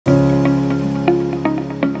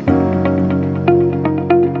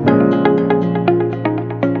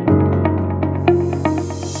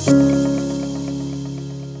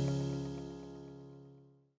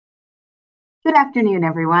Afternoon,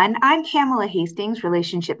 everyone. I'm Pamela Hastings,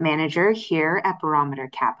 Relationship Manager here at Barometer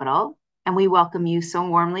Capital, and we welcome you so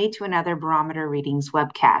warmly to another Barometer Readings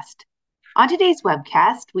webcast. On today's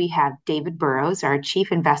webcast, we have David Burrows, our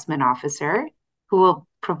Chief Investment Officer, who will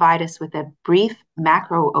provide us with a brief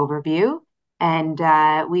macro overview. And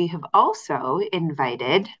we have also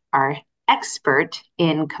invited our expert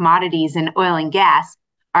in commodities and oil and gas,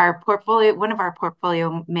 one of our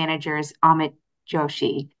portfolio managers, Amit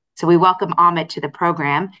Joshi. So we welcome Amit to the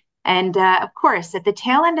program. And of course, at the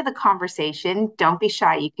tail end of the conversation, don't be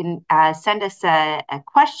shy. You can send us a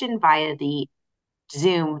question via the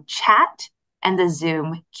Zoom chat and the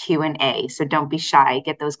Zoom Q&A. So don't be shy.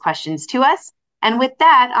 Get those questions to us. And with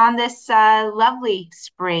that, on this lovely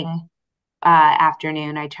spring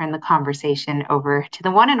afternoon, I turn the conversation over to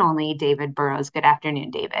the one and only David Burrows. Good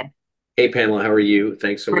afternoon, David. Hey Pamela, how are you?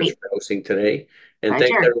 Thanks so much Great for hosting today, and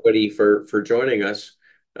thanks pleasure. everybody for joining us.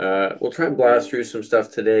 We'll try and blast through some stuff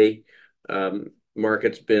today.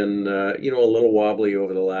 Market's been a little wobbly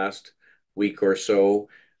over the last week or so.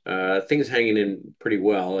 Things hanging in pretty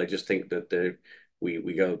well. I just think that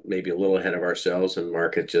we got maybe a little ahead of ourselves, and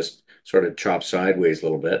market just sort of chopped sideways a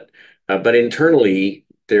little bit. But internally,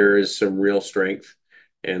 there is some real strength,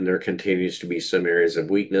 and there continues to be some areas of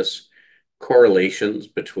weakness. Correlations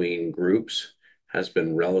between groups has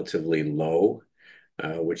been relatively low,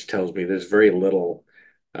 which tells me there's very little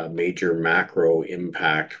major macro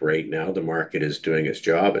impact right now. The market is doing its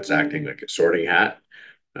job. It's acting like a sorting hat.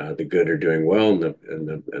 The good are doing well, and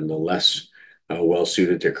the less well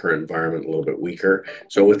suited to current environment a little bit weaker.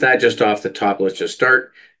 So with that, just off the top, let's just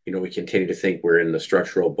start. We continue to think we're in the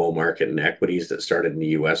structural bull market in equities that started in the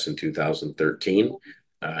U.S. in 2013,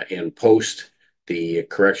 and post the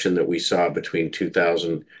correction that we saw between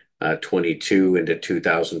 2022 into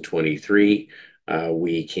 2023.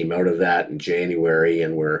 We came out of that in January,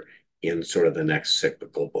 and we're in sort of the next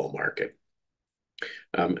cyclical bull market.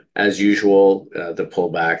 As usual, the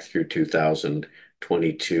pullback through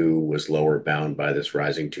 2022 was lower bound by this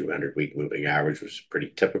rising 200-week moving average, which is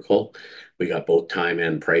pretty typical. We got both time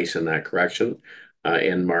and price in that correction,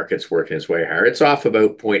 and market's working its way higher. It's off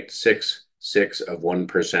about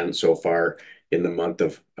 0.66% so far in the month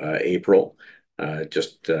of April,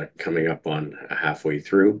 just coming up on halfway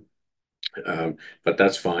through. But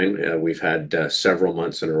that's fine. We've had several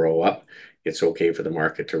months in a row up. It's okay for the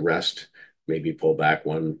market to rest, maybe pull back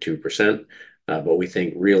 1-2%. But we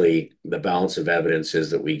think really the balance of evidence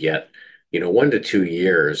is that we get 1 to 2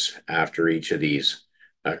 years after each of these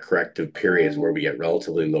corrective periods where we get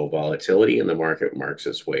relatively low volatility and the market marks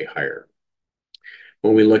its way higher.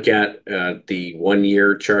 When we look at the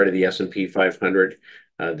 1-year chart of the S&P 500,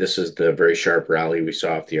 this is the very sharp rally we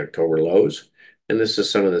saw off the October lows. And this is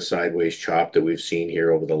some of the sideways chop that we've seen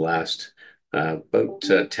here over the last about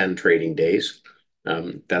 10 trading days.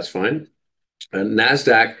 That's fine.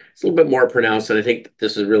 NASDAQ, it's a little bit more pronounced, and I think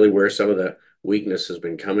this is really where some of the weakness has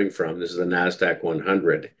been coming from. This is the NASDAQ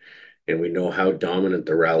 100, and we know how dominant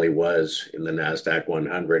the rally was in the NASDAQ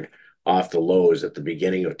 100 off the lows at the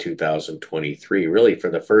beginning of 2023. Really, for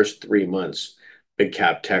the first 3 months, big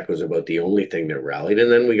cap tech was about the only thing that rallied.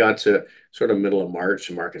 And then we got to sort of middle of March,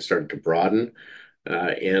 the market started to broaden,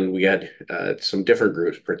 and we had some different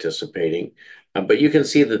groups participating. But you can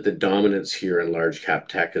see that the dominance here in large cap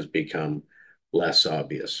tech has become less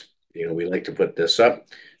obvious. We like to put this up.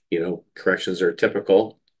 Corrections are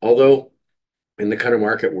typical, although in the kind of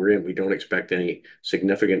market we're in, we don't expect any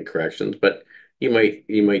significant corrections, but you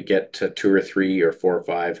might get to 2 or 3 or 4 or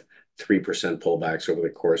 5, 3% pullbacks over the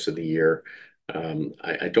course of the year.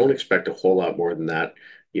 I don't expect a whole lot more than that.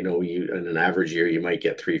 In an average year, you might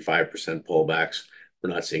get 3-5% pullbacks. We're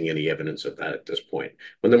not seeing any evidence of that at this point.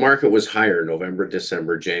 When the market was higher, November,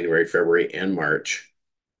 December, January, February, and March,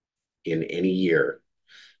 in any year,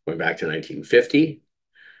 going back to 1950,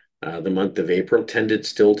 the month of April tended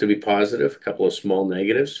still to be positive, a couple of small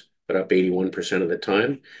negatives, but up 81% of the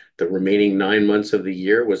time. The remaining 9 months of the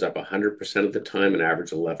year was up 100% of the time, an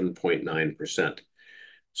average 11.9%.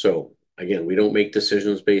 So again, we don't make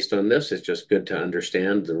decisions based on this. It's just good to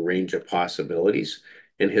understand the range of possibilities.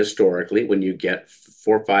 And historically, when you get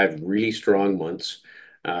 4 or 5 really strong months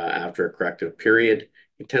after a corrective period,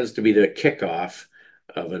 it tends to be the kickoff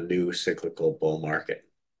of a new cyclical bull market.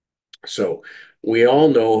 So we all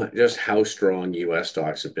know just how strong U.S.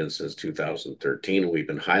 stocks have been since 2013, and we've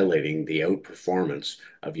been highlighting the outperformance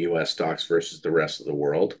of U.S. stocks versus the rest of the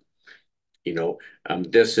world.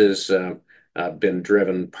 This has been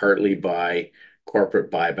driven partly by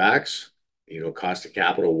corporate buybacks. Cost of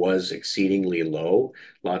capital was exceedingly low.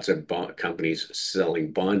 Lots of companies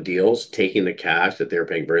selling bond deals, taking the cash that they're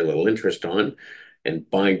paying very little interest on and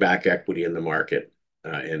buying back equity in the market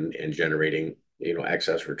and generating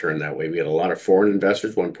excess return that way. We had a lot of foreign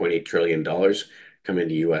investors, $1.8 trillion come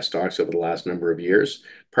into US stocks over the last number of years,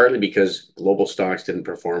 partly because global stocks didn't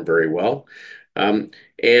perform very well. And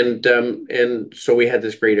so we had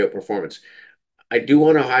this great outperformance. I do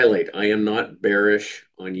want to highlight, I am not bearish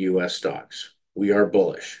on US stocks. We are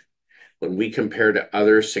bullish. When we compare to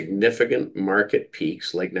other significant market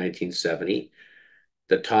peaks like 1970,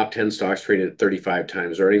 the top 10 stocks traded at 35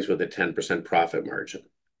 times earnings with a 10% profit margin.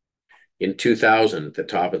 In 2000, at the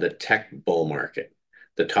top of the tech bull market,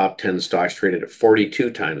 the top 10 stocks traded at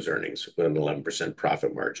 42 times earnings with an 11%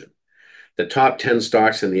 profit margin. The top 10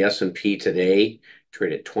 stocks in the S&P today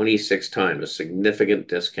trade at 26 times, a significant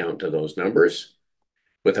discount to those numbers,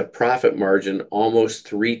 with a profit margin almost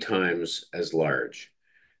 3 times as large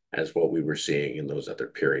as what we were seeing in those other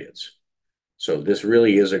periods. So this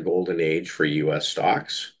really is a golden age for US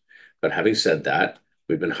stocks. But having said that,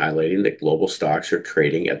 we've been highlighting that global stocks are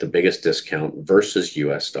trading at the biggest discount versus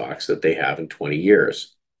US stocks that they have in 20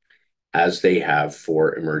 years, as they have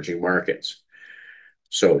for emerging markets.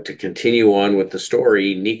 So to continue on with the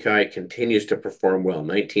story, Nikkei continues to perform well.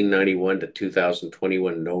 1991 to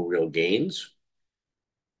 2021, no real gains.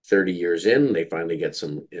 30 years in, they finally get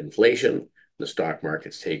some inflation. The stock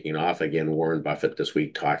market's taking off. Again, Warren Buffett this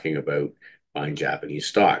week talking about buying Japanese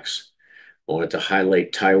stocks. I wanted to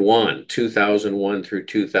highlight Taiwan, 2001 through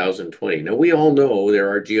 2020. Now, we all know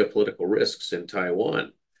there are geopolitical risks in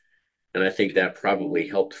Taiwan, and I think that probably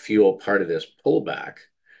helped fuel part of this pullback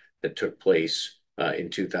that took place in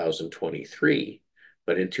 2023.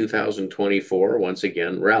 But in 2024, once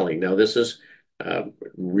again, rallying. Now, this is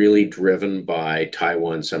really driven by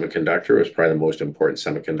Taiwan Semiconductor. It's probably the most important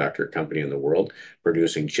semiconductor company in the world,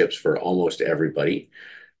 producing chips for almost everybody.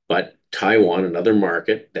 But Taiwan, another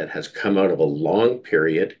market that has come out of a long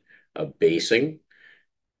period of basing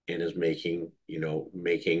and is making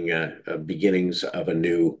beginnings of a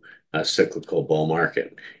new cyclical bull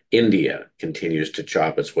market. India continues to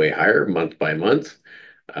chop its way higher month by month.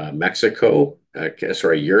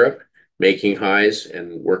 Europe making highs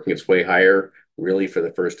and working its way higher really for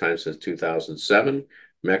the first time since 2007.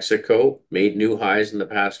 Mexico made new highs in the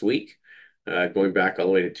past week, going back all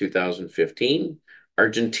the way to 2015.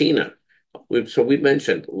 Argentina. We've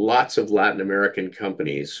mentioned lots of Latin American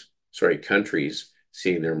countries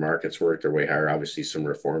seeing their markets work their way higher. Obviously, some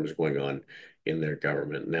reforms going on in their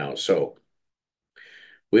government now. So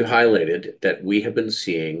we've highlighted that we have been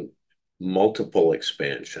seeing multiple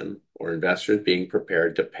expansion or investors being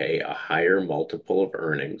prepared to pay a higher multiple of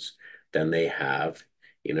earnings than they have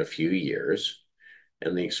in a few years.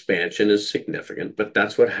 And the expansion is significant, but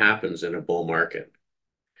that's what happens in a bull market.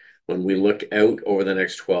 When we look out over the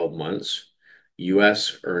next 12 months,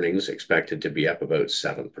 US earnings expected to be up about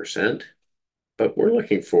 7%, but we're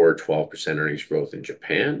looking for 12% earnings growth in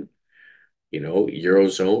Japan,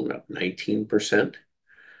 Eurozone up 19%.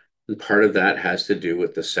 And part of that has to do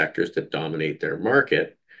with the sectors that dominate their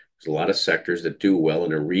market. There's a lot of sectors that do well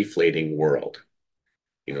in a reflating world.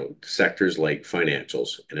 Sectors like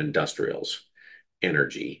financials and industrials,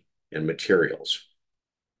 energy and materials.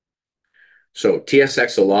 So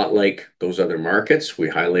TSX, a lot like those other markets, we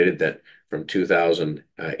highlighted that from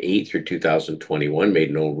 2008 through 2021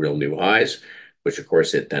 made no real new highs, which of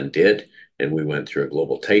course it then did. And we went through a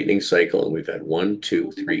global tightening cycle, and we've had 1,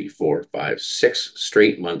 2, 3, 4, 5, 6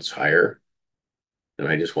 straight months higher. And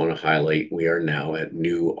I just want to highlight we are now at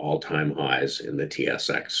new all-time highs in the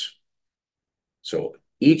TSX. So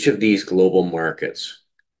each of these global markets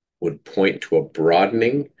would point to a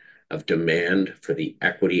broadening of demand for the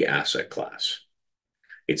equity asset class.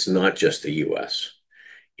 It's not just the US.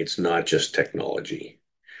 It's not just technology.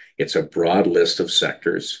 It's a broad list of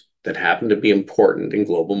sectors that happen to be important in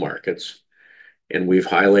global markets. And we've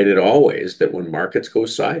highlighted always that when markets go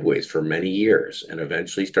sideways for many years and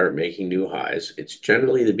eventually start making new highs, it's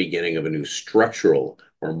generally the beginning of a new structural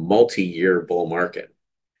or multi-year bull market,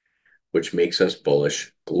 which makes us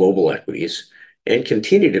bullish global equities and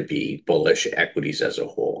continue to be bullish equities as a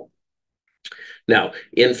whole. Now,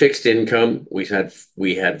 in fixed income, we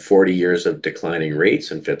had 40 years of declining rates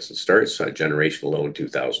and fits and starts. A generational low in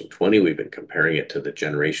 2020. We've been comparing it to the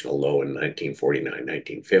generational low in 1949,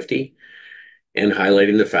 1950, and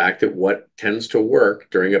highlighting the fact that what tends to work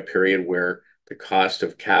during a period where the cost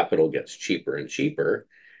of capital gets cheaper and cheaper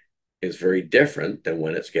is very different than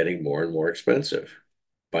when it's getting more and more expensive.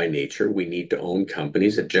 By nature, we need to own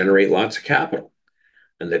companies that generate lots of capital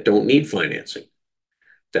and that don't need financing,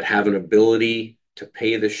 that have an ability to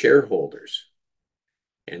pay the shareholders.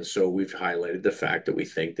 And so we've highlighted the fact that we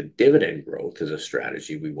think that dividend growth is a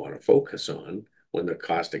strategy we want to focus on when the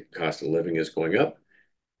cost of living is going up,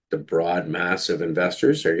 the broad mass of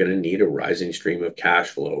investors are going to need a rising stream of cash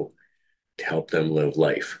flow to help them live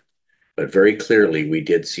life. But very clearly, we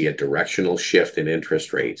did see a directional shift in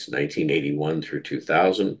interest rates, 1981 through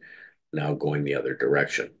 2000, now going the other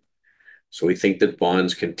direction. So we think that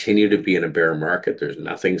bonds continue to be in a bear market. There's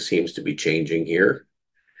nothing seems to be changing here.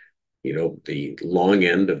 The long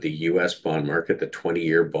end of the US bond market, the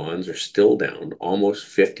 20-year bonds are still down almost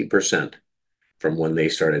 50% from when they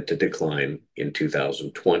started to decline in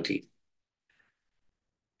 2020.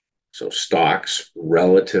 So stocks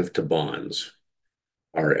relative to bonds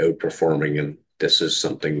are outperforming, and this is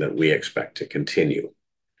something that we expect to continue.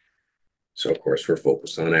 So, of course, we're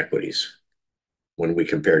focused on equities. When we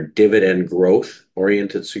compare dividend growth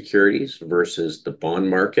oriented securities versus the bond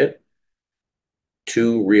market,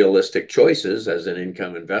 two realistic choices as an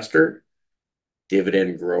income investor,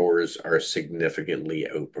 dividend growers are significantly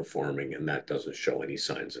outperforming, and that doesn't show any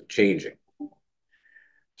signs of changing.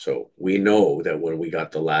 So we know that when we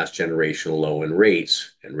got the last generational low in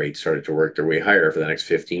rates and rates started to work their way higher for the next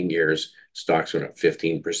 15 years, stocks went up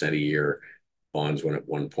 15% a year, bonds went up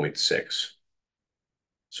 1.6.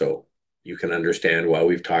 So you can understand why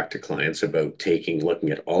we've talked to clients about looking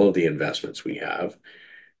at all of the investments we have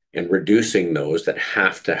and reducing those that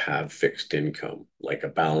have to have fixed income, like a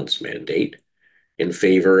balance mandate, in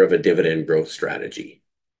favor of a dividend growth strategy.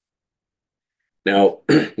 Now,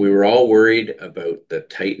 we were all worried about the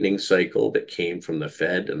tightening cycle that came from the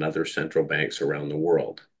Fed and other central banks around the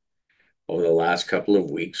world. Over the last couple of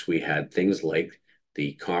weeks, we had things like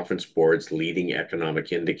the Conference Board's leading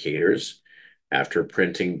economic indicators after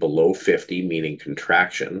printing below 50, meaning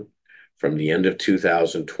contraction, from the end of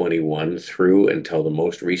 2021 through until the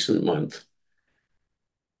most recent month.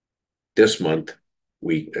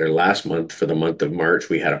 Last month, for the month of March,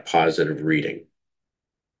 we had a positive reading,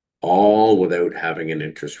 all without having an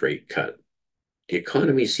interest rate cut. The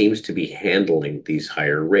economy seems to be handling these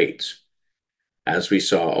higher rates, as we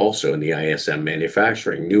saw also in the ISM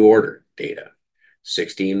manufacturing new order data,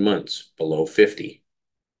 16 months below 50,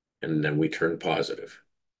 and then we turned positive.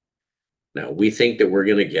 Now, we think that we're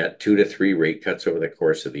going to get 2 to 3 rate cuts over the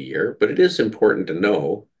course of the year, but it is important to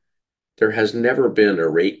know there has never been a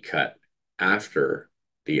rate cut after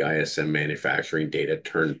the ISM manufacturing data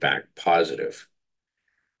turned back positive.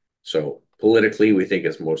 So politically, we think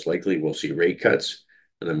it's most likely we'll see rate cuts,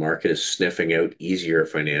 and the market is sniffing out easier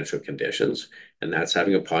financial conditions, and that's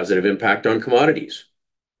having a positive impact on commodities.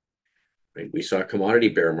 Right? We saw a commodity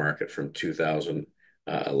bear market from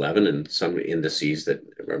 2011 and some indices that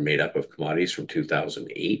are made up of commodities from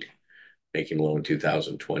 2008, making low in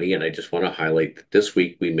 2020. And I just want to highlight that this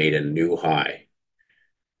week we made a new high.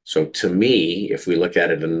 So to me, if we look at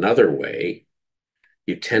it another way,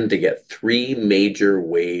 you tend to get 3 major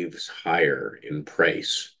waves higher in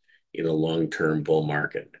price in a long-term bull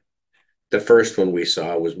market. The first one we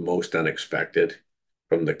saw was most unexpected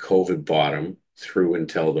from the COVID bottom through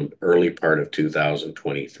until the early part of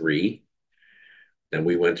 2023. Then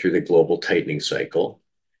we went through the global tightening cycle.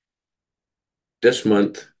 This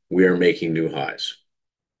month, we are making new highs.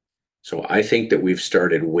 So I think that we've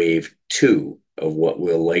started wave 2 of what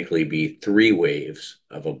will likely be 3 waves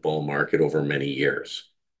of a bull market over many years.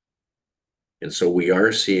 And so we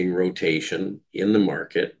are seeing rotation in the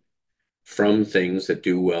market from things that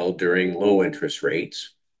do well during low interest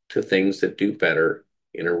rates to things that do better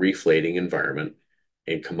in a reflating environment.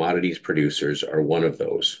 And commodities producers are one of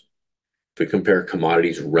those. If we compare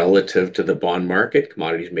commodities relative to the bond market,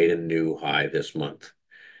 commodities made a new high this month.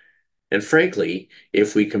 And frankly,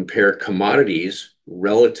 if we compare commodities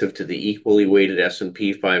relative to the equally weighted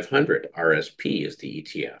S&P 500, RSP is the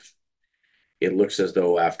ETF, it looks as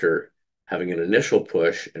though after having an initial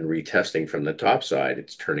push and retesting from the top side,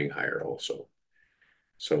 it's turning higher also.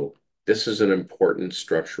 So this is an important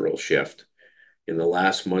structural shift. In the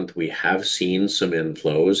last month, we have seen some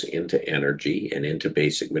inflows into energy and into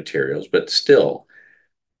basic materials, but still,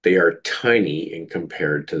 they are tiny in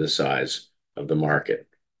compared to the size of the market.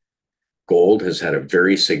 Gold has had a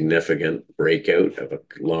very significant breakout of a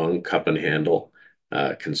long cup and handle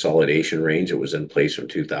consolidation range. It was in place from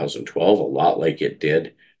 2012, a lot like it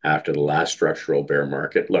did after the last structural bear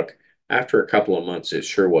market. Look, after a couple of months, it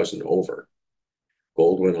sure wasn't over.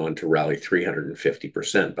 Gold went on to rally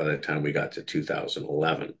 350% by the time we got to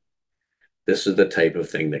 2011. This is the type of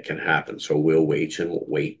thing that can happen. So we'll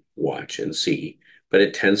wait, watch, and see. But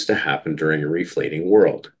it tends to happen during a reflating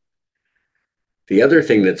world. The other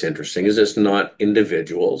thing that's interesting is it's not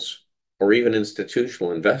individuals or even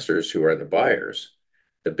institutional investors who are the buyers.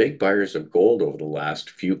 The big buyers of gold over the last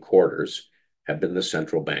few quarters have been the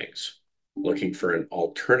central banks. looking for an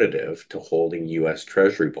alternative to holding US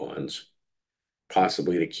Treasury bonds,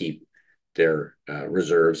 possibly to keep their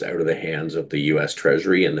reserves out of the hands of the US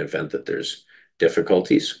Treasury in the event that there's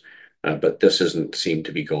difficulties. But this doesn't seem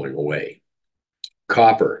to be going away.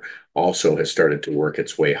 Copper also has started to work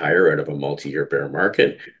its way higher out of a multi-year bear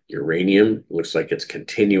market. Uranium looks like it's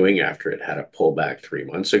continuing after it had a pullback 3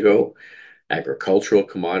 months ago. Agricultural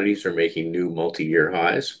commodities are making new multi-year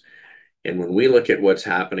highs. And when we look at what's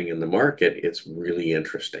happening in the market, it's really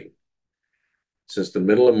interesting. Since the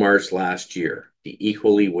middle of March last year, the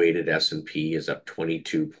equally weighted S&P is up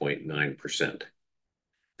 22.9%.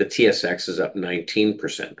 The TSX is up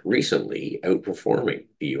 19%, recently outperforming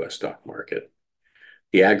the US stock market.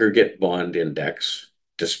 The aggregate bond index,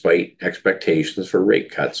 despite expectations for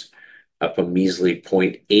rate cuts, up a measly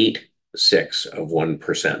 0.86 of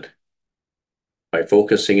 1%. By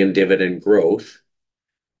focusing in dividend growth,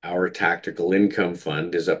 our tactical income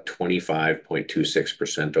fund is up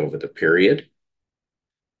 25.26% over the period,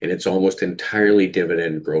 and it's almost entirely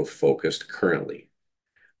dividend growth focused currently.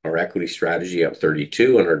 Our equity strategy up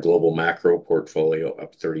 32 and our global macro portfolio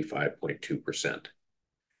up 35.2%.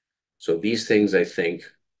 So these things, I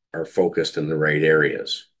think, are focused in the right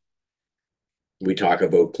areas. We talk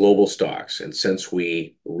about global stocks, and since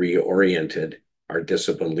we reoriented our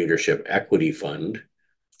Disciplined Leadership Equity Fund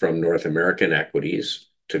from North American equities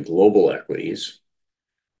to global equities,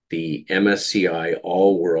 the MSCI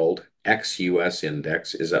All World ex-US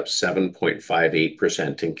Index is up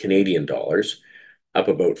 7.58% in Canadian dollars, up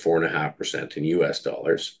about 4.5% in US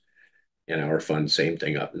dollars. And our fund, same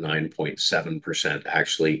thing, up 9.7%,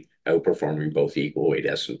 actually outperforming both the equal weight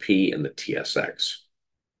S&P and the TSX.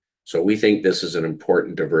 So we think this is an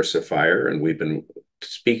important diversifier, and we've been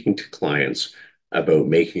speaking to clients about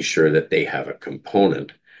making sure that they have a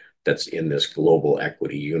component that's in this global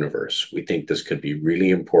equity universe. We think this could be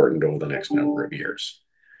really important over the next number of years.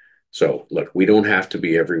 So look, we don't have to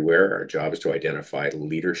be everywhere. Our job is to identify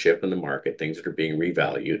leadership in the market, things that are being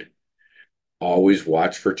revalued. Always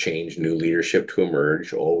watch for change, new leadership to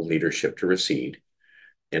emerge, old leadership to recede,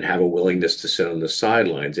 and have a willingness to sit on the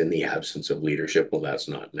sidelines in the absence of leadership. Well, that's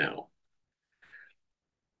not now.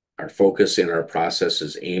 Our focus in our process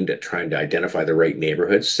is aimed at trying to identify the right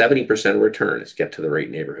neighborhoods. 70% of return is get to the right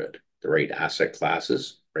neighborhood, the right asset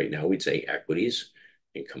classes. Right now, we'd say equities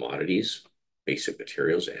and commodities, basic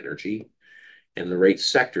materials, energy, and the right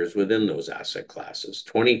sectors within those asset classes.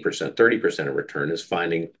 20%, 30% of return is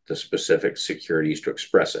finding the specific securities to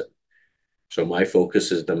express it. So my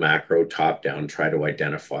focus is the macro top down, try to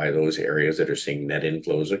identify those areas that are seeing net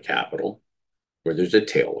inflows of capital, where there's a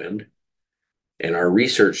tailwind. And our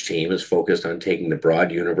research team is focused on taking the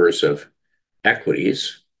broad universe of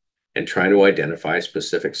equities and trying to identify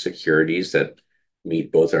specific securities that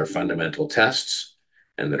meet both our fundamental tests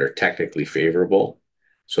and that are technically favorable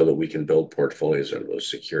so that we can build portfolios of those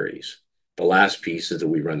securities. The last piece is that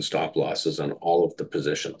we run stop losses on all of the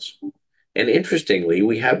positions. And interestingly,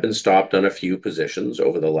 we have been stopped on a few positions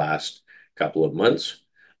over the last couple of months,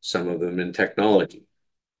 some of them in technology.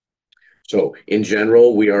 So in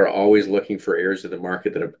general, we are always looking for areas of the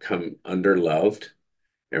market that have become underloved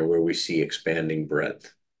and where we see expanding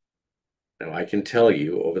breadth. Now, I can tell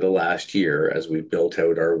you over the last year, as we built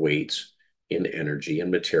out our weights in energy and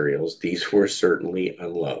materials, these were certainly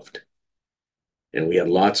unloved. And we had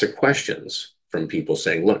lots of questions from people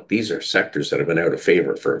saying, look, these are sectors that have been out of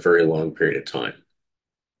favor for a very long period of time.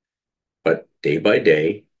 But day by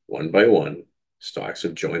day, one by one, stocks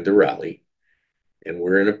have joined the rally. And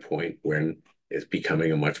we're in a point when it's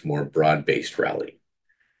becoming a much more broad-based rally.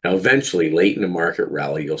 Now, eventually, late in the market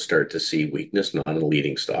rally, you'll start to see weakness, not in the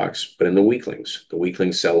leading stocks, but in the weaklings. The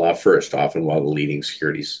weaklings sell off first, often while the leading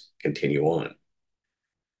securities continue on.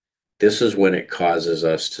 This is when it causes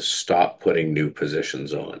us to stop putting new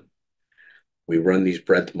positions on. We run these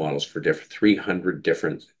breadth models for 300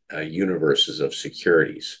 different universes of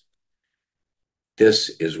securities. This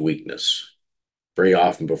is weakness. Very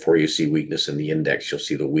often before you see weakness in the index, you'll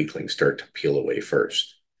see the weaklings start to peel away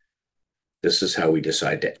first. This is how we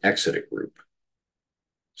decide to exit a group.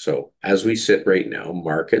 So as we sit right now,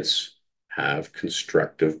 markets have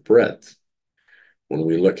constructive breadth. When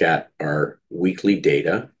we look at our weekly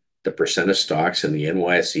data, the percent of stocks in the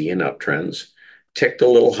NYSE and uptrends ticked a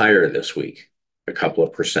little higher this week, a couple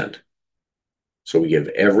of percent. So we give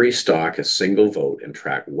every stock a single vote and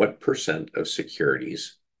track what percent of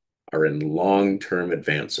securities are in long-term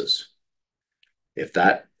advances. If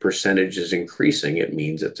that percentage is increasing, it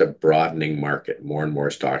means it's a broadening market, more and more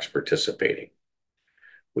stocks participating.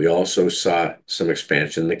 We also saw some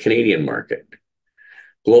expansion in the Canadian market.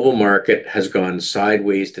 Global market has gone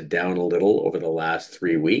sideways to down a little over the last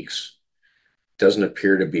 3 weeks. doesn't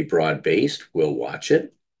appear to be broad-based, we'll watch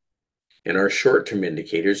it. And our short-term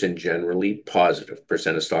indicators are generally positive.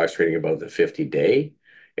 Percent of stocks trading above the 50-day,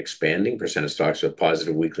 expanding. Percent of stocks with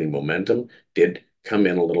positive weekly momentum did come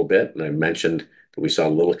in a little bit. And I mentioned that we saw a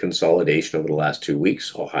little consolidation over the last 2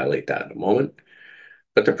 weeks. I'll highlight that in a moment.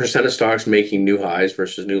 But the percent of stocks making new highs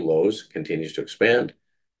versus new lows continues to expand.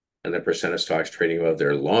 And the percent of stocks trading above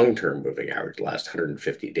their long-term moving average, the last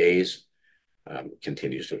 150 days,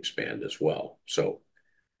 continues to expand as well. So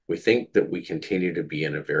we think that we continue to be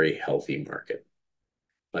in a very healthy market.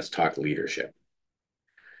 Let's talk leadership.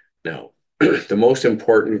 Now, the most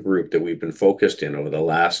important group that we've been focused in over the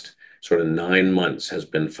last sort of 9 months has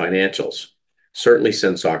been financials. Certainly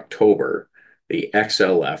since October, the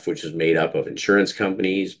XLF, which is made up of insurance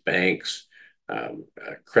companies, banks,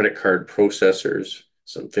 credit card processors,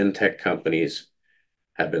 some fintech companies,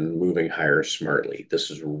 have been moving higher smartly.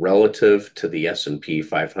 This is relative to the S&P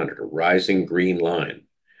 500. A rising green line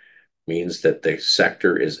means that the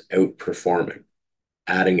sector is outperforming,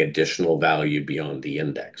 adding additional value beyond the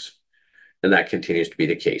index. And that continues to be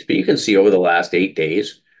the case. But you can see over the last 8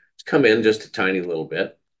 days, it's come in just a tiny little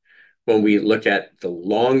bit. When we look at the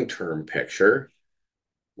long-term picture,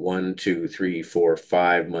 1, 2, 3, 4,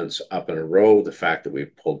 5 months up in a row, the fact that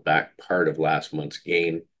we've pulled back part of last month's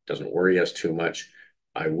gain doesn't worry us too much.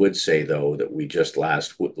 I would say, though, that we just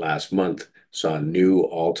last month saw a new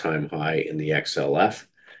all-time high in the XLF,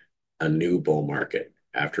 a new bull market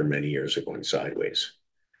after many years of going sideways.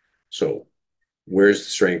 So where's the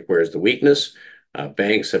strength? Where's the weakness?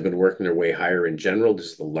 Banks have been working their way higher in general. This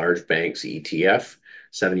is the large banks ETF,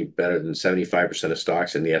 better than 75% of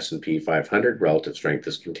stocks in the S&P 500. Relative strength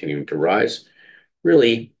is continuing to rise.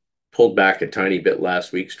 Really pulled back a tiny bit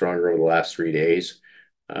last week, stronger over the last 3 days.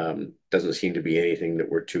 Doesn't seem to be anything that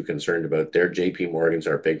we're too concerned about there. JP Morgan's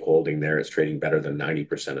our big holding there. It's trading better than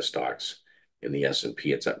 90% of stocks in the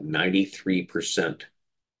S&P. It's up 93%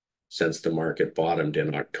 since the market bottomed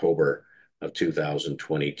in October of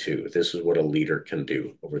 2022. This is what a leader can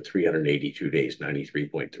do over 382 days,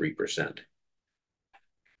 93.3%. A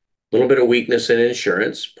little bit of weakness in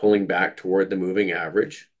insurance, pulling back toward the moving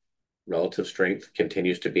average. Relative strength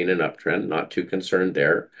continues to be in an uptrend, not too concerned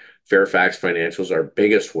there. Fairfax Financials, our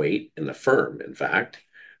biggest weight in the firm, in fact,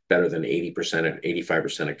 better than 80% of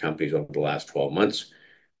 85% of companies over the last 12 months,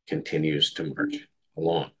 continues to march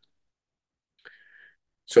along.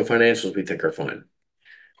 So financials we think are fine.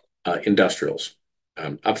 Industrials,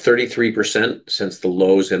 up 33% since the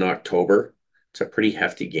lows in October. It's a pretty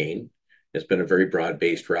hefty gain. It's been a very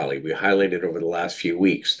broad-based rally. We highlighted over the last few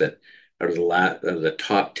weeks that out of the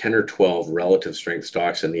top 10 or 12 relative strength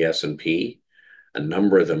stocks in the S&P, a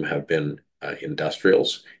number of them have been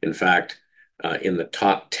industrials. In fact, in the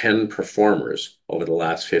top 10 performers over the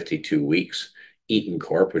last 52 weeks, Eaton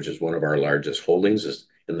Corp, which is one of our largest holdings, is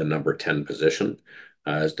in the number 10 position,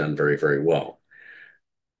 has done very, very well.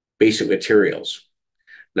 Basic materials.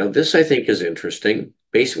 Now, this I think is interesting.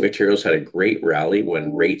 Basic materials had a great rally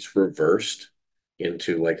when rates reversed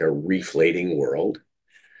into like a reflating world.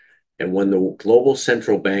 And when the global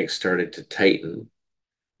central banks started to tighten,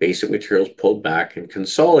 basic materials pulled back and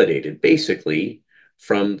consolidated basically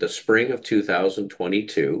from the spring of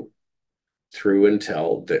 2022 through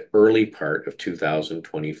until the early part of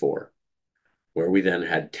 2024, where we then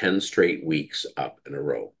had 10 straight weeks up in a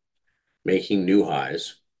row, making new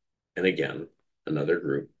highs. And again, another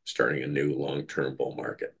group starting a new long-term bull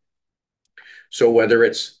market. So whether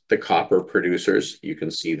it's the copper producers, you can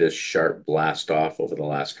see this sharp blast off over the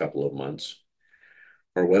last couple of months,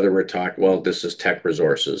 or whether we're talking, well, this is Tech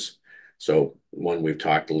Resources. So one we've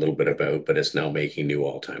talked a little bit about, but it's now making new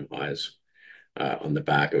all-time highs on the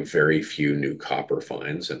back of very few new copper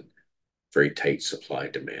finds and very tight supply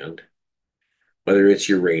demand. Whether it's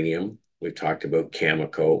uranium, we've talked about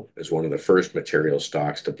Cameco as one of the first material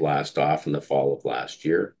stocks to blast off in the fall of last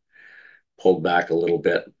year. Pulled back a little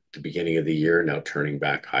bit at the beginning of the year, now turning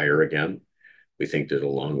back higher again. We think there's a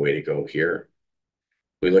long way to go here.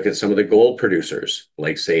 We look at some of the gold producers,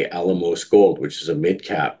 like say Alamos Gold, which is a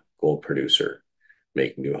mid-cap gold producer,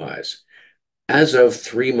 making new highs. As of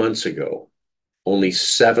 3 months ago, only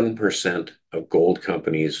 7% of gold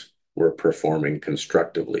companies were performing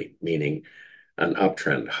constructively, meaning an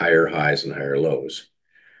uptrend, higher highs and higher lows.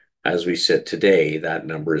 As we sit today, that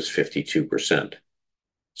number is 52%.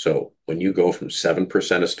 So when you go from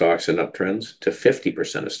 7% of stocks in uptrends to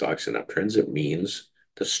 50% of stocks in uptrends, it means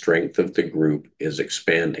the strength of the group is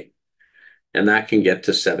expanding. And that can get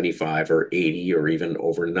to 75 or 80 or even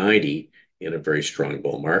over 90 in a very strong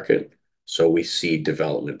bull market. So we see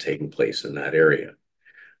development taking place in that area.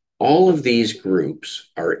 All of these groups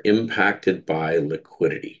are impacted by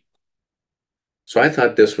liquidity. So I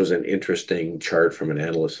thought this was an interesting chart from an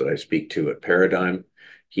analyst that I speak to at Paradigm.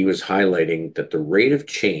 He was highlighting that the rate of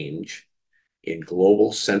change in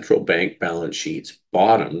global central bank balance sheets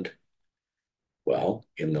bottomed, well,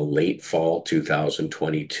 in the late fall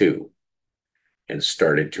 2022 and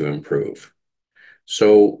started to improve.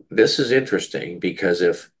 So this is interesting because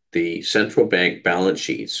if the central bank balance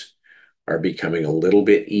sheets are becoming a little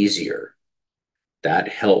bit easier, that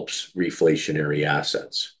helps reflationary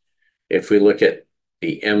assets. If we look at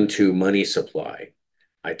the M2 money supply,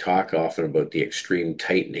 I talk often about the extreme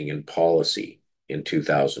tightening in policy in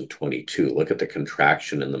 2022. Look at the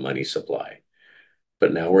contraction in the money supply.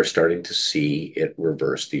 But now we're starting to see it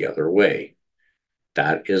reverse the other way.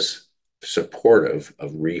 That is supportive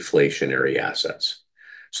of reflationary assets.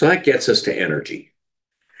 So that gets us to energy.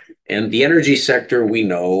 And the energy sector, we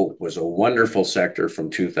know, was a wonderful sector from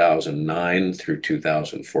 2009 through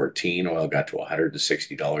 2014. Oil got to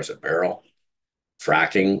 $160 a barrel.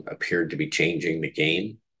 Fracking appeared to be changing the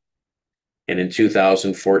game. And in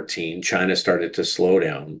 2014, China started to slow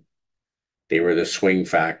down. They were the swing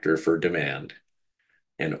factor for demand.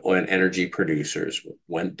 And energy producers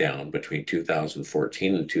went down between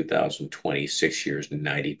 2014 and 2020, 6 years,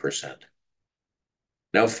 90%.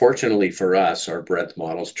 Now, fortunately for us, our breadth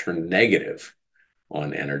models turned negative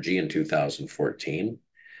on energy in 2014.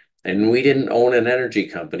 And we didn't own an energy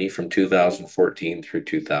company from 2014 through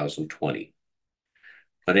 2020.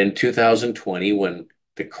 But in 2020, when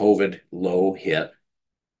the COVID low hit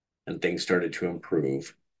and things started to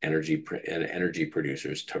improve, energy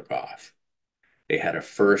producers took off. They had a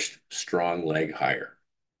first strong leg higher,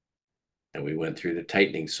 and we went through the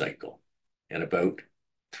tightening cycle. And about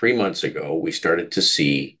 3 months ago, we started to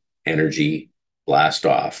see energy blast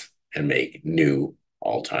off and make new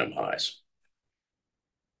all-time highs.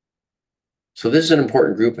 So this is an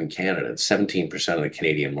important group in Canada. It's 17% of the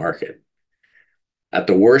Canadian market. At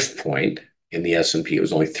the worst point in the S&P, it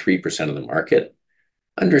was only 3% of the market.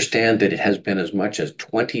 Understand that it has been as much as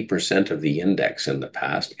 20% of the index in the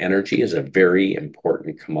past. Energy is a very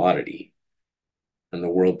important commodity, and the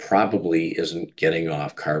world probably isn't getting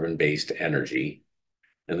off carbon-based energy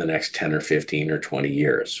in the next 10 or 15 or 20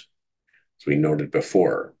 years. As we noted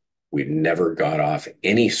before, we've never got off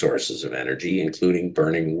any sources of energy, including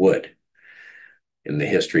burning wood, in the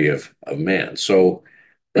history of man. So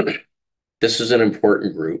this is an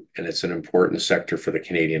important group, and it's an important sector for the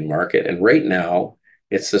Canadian market. And right now,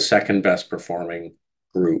 it's the second best performing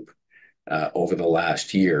group over the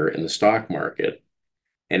last year in the stock market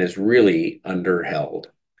and is really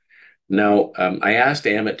underheld. Now, I asked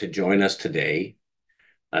Amit to join us today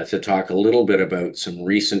to talk a little bit about some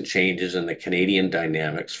recent changes in the Canadian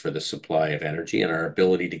dynamics for the supply of energy and our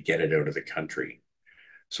ability to get it out of the country.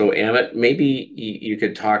 So, Amit, maybe you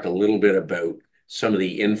could talk a little bit about some of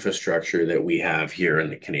the infrastructure that we have here in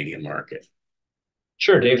the Canadian market.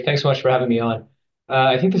 Sure, Dave. Thanks so much for having me on.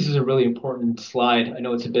 I think this is a really important slide. I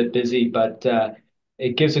know it's a bit busy, but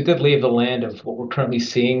it gives a good lay of the land of what we're currently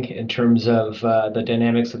seeing in terms of the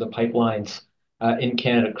dynamics of the pipelines in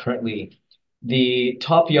Canada currently. The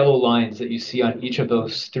top yellow lines that you see on each of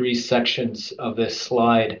those three sections of this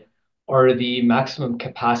slide are the maximum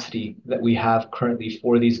capacity that we have currently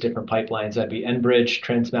for these different pipelines. That'd be Enbridge,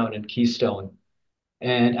 Trans Mountain, and Keystone.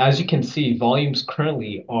 And as you can see, volumes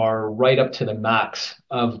currently are right up to the max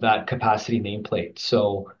of that capacity nameplate.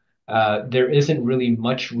 So there isn't really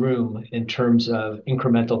much room in terms of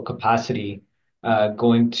incremental capacity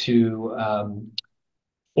going to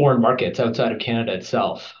foreign markets outside of Canada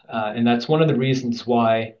itself. And that's one of the reasons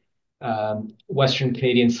why Western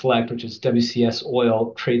Canadian Select, which is WCS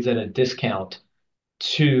oil, trades at a discount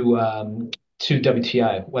to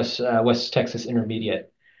WTI, West Texas Intermediate.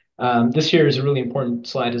 This here is a really important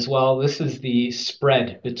slide as well. This is the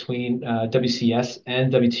spread between WCS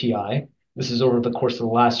and WTI. This is over the course of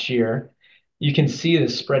the last year. You can see the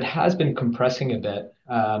spread has been compressing a bit.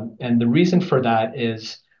 And the reason for that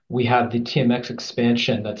is we have the TMX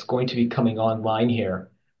expansion that's going to be coming online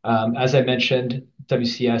here. As I mentioned,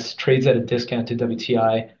 WCS trades at a discount to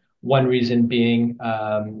WTI. One reason being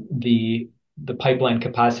the pipeline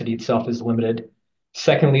capacity itself is limited.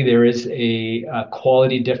 Secondly, there is a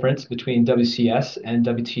quality difference between WCS and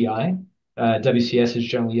WTI. WCS is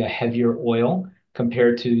generally a heavier oil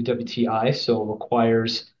compared to WTI, so it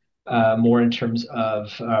requires more in terms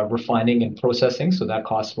of refining and processing, so that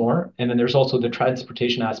costs more. And then there's also the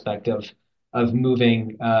transportation aspect of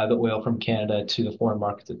moving the oil from Canada to the foreign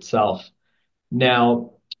markets itself.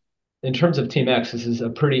 Now, in terms of TMX, this is a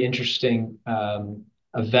pretty interesting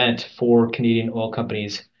event for Canadian oil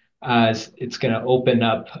companies as it's going to open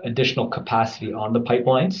up additional capacity on the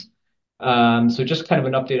pipelines. So just kind of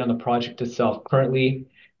an update on the project itself. Currently,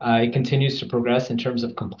 it continues to progress in terms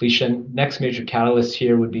of completion. Next major catalyst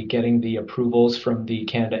here would be getting the approvals from the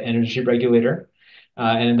Canada Energy Regulator.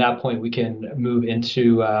 And at that point, we can move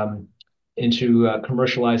into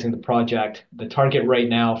commercializing the project. The target right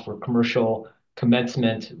now for commercial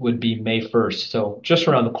commencement would be May 1st, so just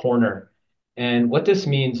around the corner. And what this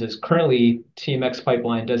means is currently TMX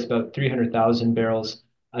pipeline does about 300,000 barrels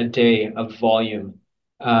a day of volume.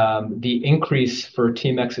 The increase for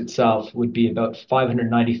TMX itself would be about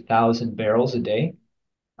 590,000 barrels a day,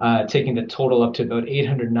 taking the total up to about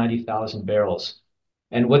 890,000 barrels.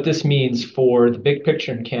 And what this means for the big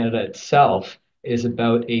picture in Canada itself is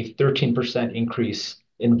about a 13% increase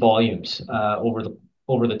in volumes over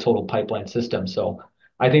the total pipeline system. So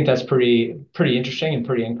I think that's pretty interesting and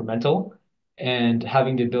pretty incremental. And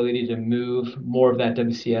having the ability to move more of that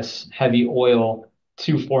WCS heavy oil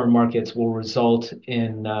to foreign markets will result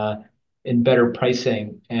in better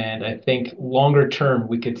pricing. And I think longer term,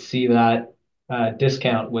 we could see that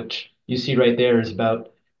discount, which you see right there, is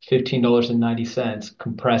about $15.90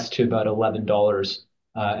 compressed to about $11,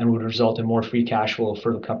 and would result in more free cash flow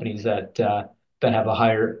for the companies that have a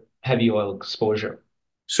higher heavy oil exposure.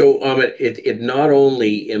 So it not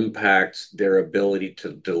only impacts their ability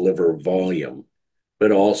to deliver volume,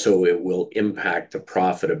 but also it will impact the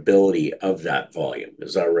profitability of that volume.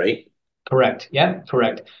 Is that right? Correct. Yeah,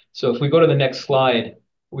 correct. So if we go to the next slide,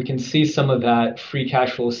 we can see some of that free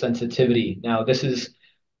cash flow sensitivity. Now, this is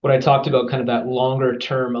what I talked about, kind of that longer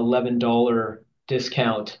term $11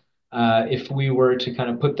 discount. If we were to kind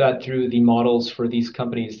of put that through the models for these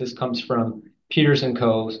companies, this comes from Peters and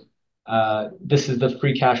Co. This is the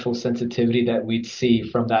free cash flow sensitivity that we'd see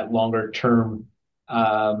from that longer term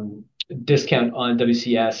discount on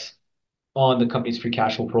WCS on the company's free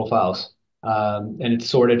cash flow profiles. And it's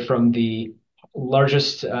sorted from the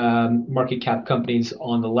largest market cap companies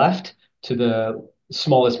on the left to the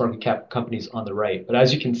smallest market cap companies on the right. But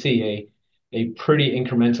as you can see, a pretty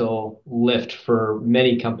incremental lift for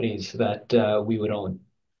many companies that we would own.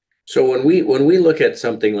 So when we look at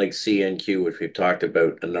something like CNQ, which we've talked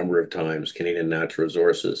about a number of times, Canadian Natural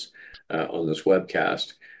Resources, on this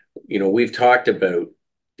webcast, we've talked about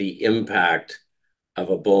the impact of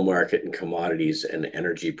a bull market in commodities and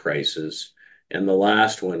energy prices. And the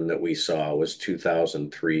last one that we saw was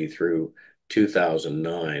 2003 through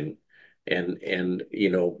 2009. And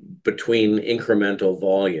between incremental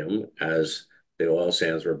volume as the oil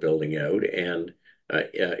sands were building out and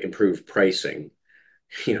improved pricing,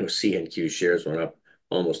 CNQ shares went up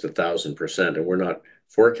almost 1,000%, and we're not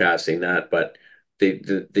forecasting that, but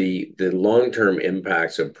the long-term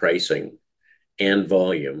impacts of pricing and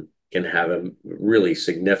volume can have a really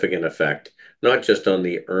significant effect, not just on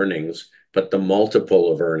the earnings, but the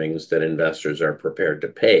multiple of earnings that investors are prepared to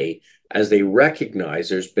pay as they recognize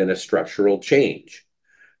there's been a structural change,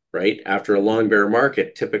 right? After a long bear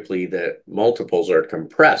market, typically the multiples are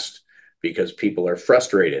compressed because people are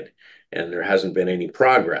frustrated and there hasn't been any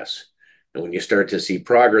progress. And when you start to see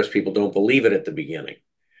progress, people don't believe it at the beginning.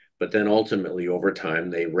 But then ultimately, over time,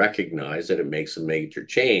 they recognize that it makes a major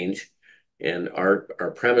change. And our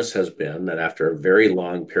premise has been that after a very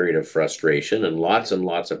long period of frustration and lots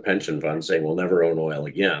of pension funds saying we'll never own oil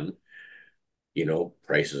again,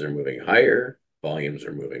 prices are moving higher, volumes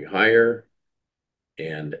are moving higher.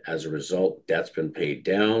 And as a result, debt's been paid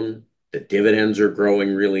down. The dividends are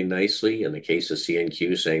growing really nicely. In the case of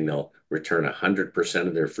CNQ, saying they'll return 100%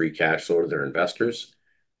 of their free cash flow to their investors.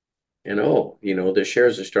 And the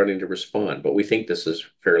shares are starting to respond, but we think this is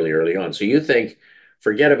fairly early on. So you think,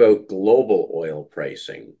 forget about global oil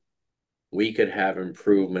pricing. We could have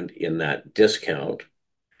improvement in that discount,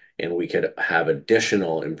 and we could have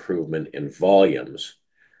additional improvement in volumes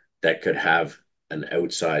that could have an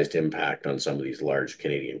outsized impact on some of these large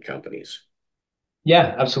Canadian companies.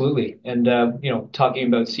 Yeah, absolutely. And talking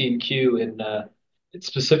about C&Q and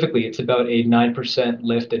specifically, it's about a 9%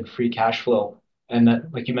 lift in free cash flow. And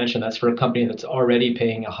that, like you mentioned, that's for a company that's already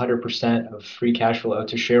paying 100% of free cash flow out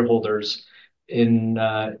to shareholders in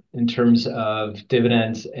terms of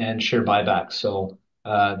dividends and share buybacks. So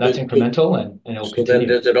that's So, incremental and it'll so then continue.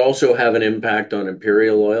 does it also have an impact on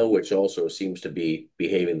Imperial Oil, which also seems to be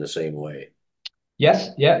behaving the same way?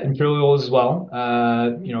 Yes, yeah, Imperial Oil as well.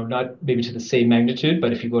 Not maybe to the same magnitude,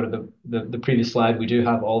 but if you go to the previous slide, we do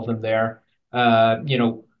have all of them there.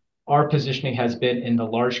 Our positioning has been in the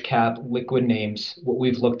large cap liquid names. What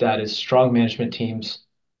we've looked at is strong management teams,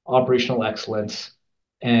 operational excellence,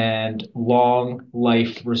 and long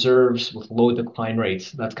life reserves with low decline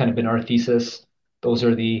rates. That's kind of been our thesis. Those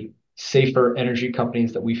are the safer energy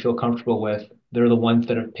companies that we feel comfortable with. They're the ones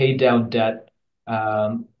that have paid down debt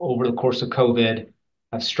over the course of COVID,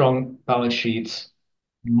 have strong balance sheets,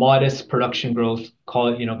 modest production growth, call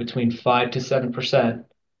it, between 5 to 7%.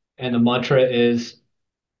 And the mantra is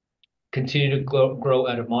continue to grow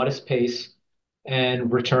at a modest pace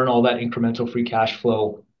and return all that incremental free cash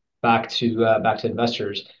flow back to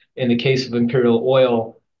investors. In the case of Imperial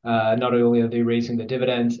Oil, not only are they raising the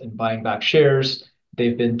dividends and buying back shares,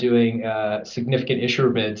 they've been doing significant issuer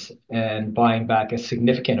bids and buying back a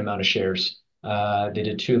significant amount of shares. They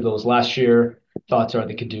did 2 of those last year. Thoughts are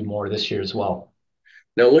they could do more this year as well.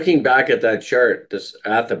 Now, looking back at that chart, this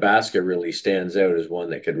Athabasca really stands out as one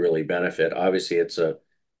that could really benefit. Obviously, it's a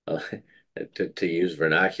to use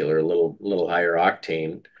vernacular, a little higher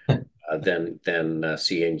octane than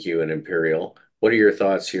CNQ and Imperial. What are your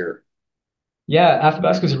thoughts here? Yeah,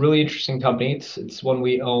 Athabasca is a really interesting company. It's one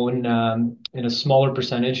we own in a smaller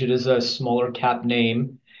percentage. It is a smaller cap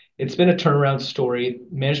name. It's been a turnaround story.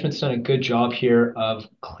 Management's done a good job here of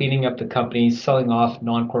cleaning up the company, selling off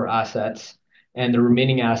non-core assets, and the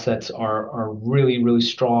remaining assets are really, really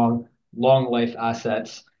strong, long life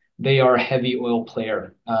assets. They are a heavy oil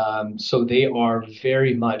player. So they are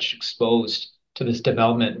very much exposed to this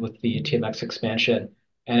development with the TMX expansion.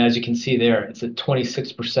 And as you can see there, it's a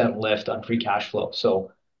 26% lift on free cash flow.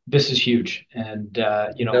 So this is huge. And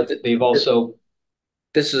Now, th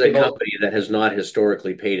this is a they've also company that has not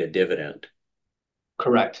historically paid a dividend.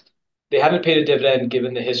 correct. They haven't paid a dividend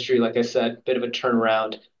given the history, like I said, bit of a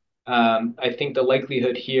turnaround. I think the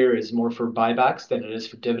likelihood here is more for buybacks than it is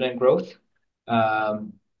for dividend growth.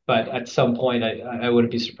 Um, but at some point, I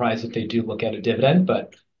wouldn't be surprised if they do look at a dividend.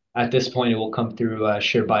 But at this point, it will come through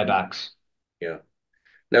share buybacks. Yeah.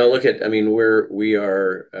 Now look at, I mean, we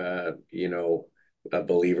are,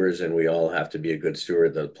 believers, and we all have to be a good steward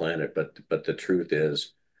of the planet. But the truth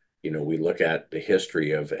is, we look at the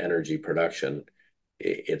history of energy production.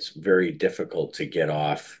 It's very difficult to get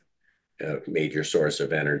off a major source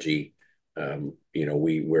of energy.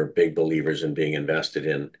 We're big believers in being invested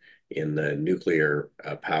in the nuclear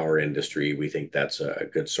power industry. We think that's a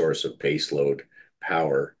good source of baseload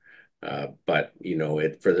power. But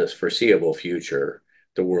for this foreseeable future,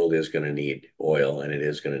 the world is going to need oil and it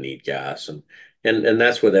is going to need gas, and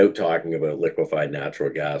that's without talking about liquefied natural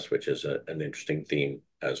gas, which is an interesting theme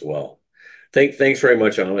as well. Thanks very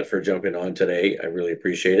much, Amit, for jumping on today. I really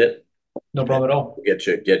appreciate it. No And problem at all. we'll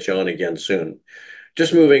get you on again soon.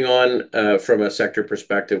 Just moving on from a sector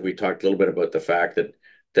perspective, we talked a little bit about the fact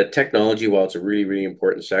that technology, while it's a really, really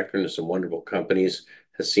important sector and there's some wonderful companies,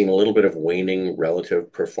 has seen a little bit of waning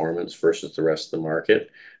relative performance versus the rest of the market.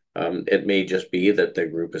 It may just be that the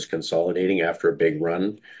group is consolidating after a big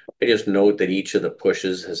run. I just note that each of the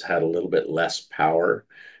pushes has had a little bit less power,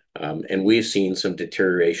 and we've seen some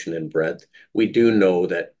deterioration in breadth. We do know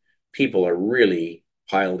that people are really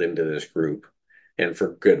piled into this group, and for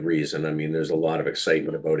good reason. I mean, there's a lot of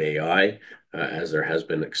excitement about AI, as there has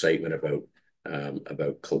been excitement about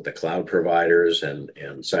the cloud providers and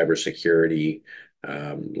cybersecurity.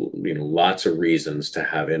 Lots of reasons to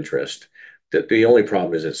have interest. The only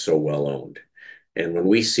problem is it's so well owned. And when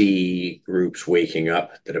we see groups waking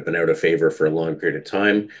up that have been out of favor for a long period of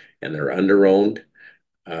time and they're under owned,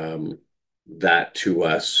 um, that to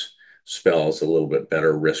us spells a little bit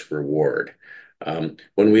better risk reward.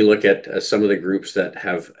 When we look at some of the groups that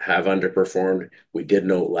have underperformed, we did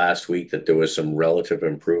note last week that there was some relative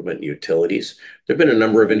improvement in utilities. There have been a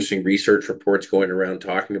number of interesting research reports going around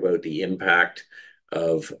talking about the impact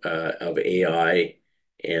of AI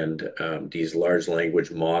and these large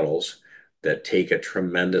language models that take a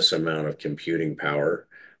tremendous amount of computing power,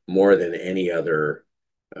 more than any other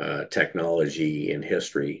technology in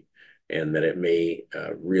history, and that it may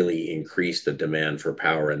really increase the demand for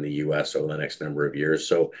power in the US over the next number of years.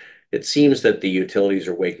 So it seems that the utilities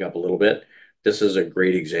are waking up a little bit. This is a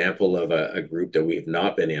great example of a group that we've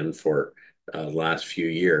not been in for the last few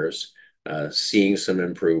years, seeing some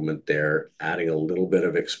improvement there, adding a little bit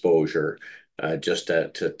of exposure just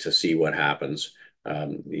to see what happens.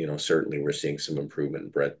 Certainly we're seeing some improvement in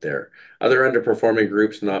breadth there. Other underperforming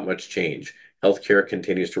groups, not much change. Healthcare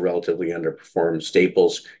continues to relatively underperform.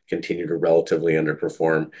 Staples continue to relatively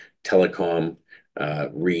underperform. Telecom,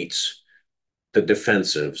 REITs, the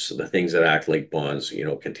defensives, the things that act like bonds,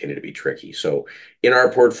 continue to be tricky. So in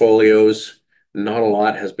our portfolios, not a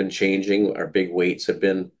lot has been changing. Our big weights have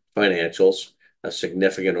been financials, a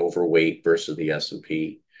significant overweight versus the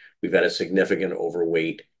S&P. We've had a significant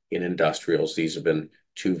overweight in industrials. These have been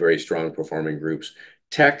 2 very strong performing groups.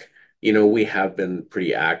 Tech, we have been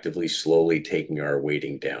pretty actively slowly taking our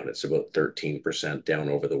weighting down. It's about 13% down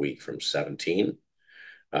over the week from 17.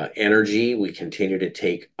 Energy, we continue to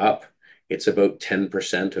take up It's about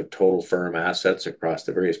 10% of total firm assets across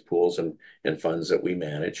the various pools and funds that we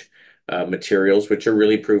manage. Materials, which are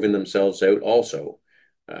really proving themselves out also,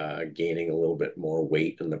 gaining a little bit more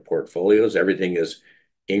weight in the portfolios. Everything is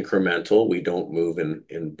incremental. We don't move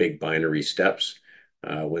in big binary steps.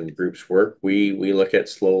 When groups work, we look at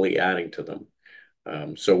slowly adding to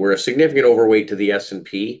them. So we're a significant overweight to the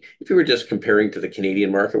S&P. If you were just comparing to the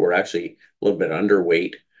Canadian market, we're actually a little bit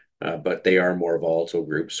underweight, but they are more volatile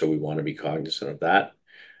groups, so we want to be cognizant of that.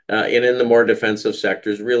 And in the more defensive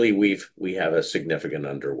sectors, really, we have a significant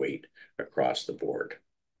underweight across the board.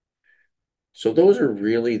 So those are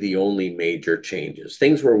really the only major changes.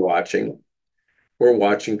 Things we're watching. We're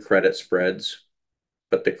watching credit spreads,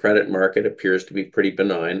 but the credit market appears to be pretty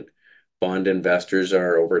benign. Bond investors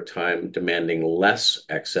are over time demanding less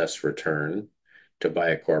excess return to buy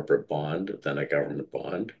a corporate bond than a government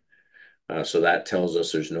bond. So that tells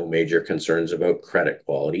us there's no major concerns about credit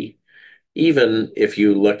quality. Even if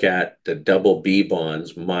you look at the double B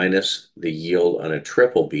bonds minus the yield on a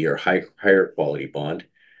triple B or higher quality bond,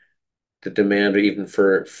 the demand even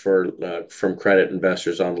from credit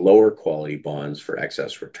investors on lower quality bonds for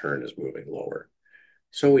excess return is moving lower.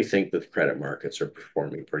 So we think that the credit markets are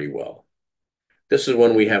performing pretty well. This is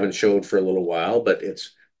one we haven't showed for a little while, but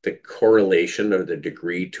it's the correlation or the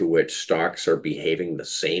degree to which stocks are behaving the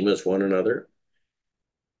same as one another.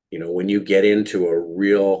 When you get into a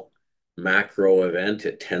real macro event,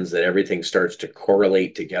 it tends that everything starts to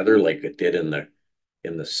correlate together like it did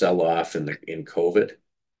in the sell-off in COVID.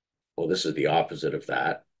 Well, this is the opposite of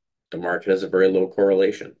that. The market has a very low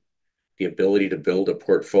correlation. The ability to build a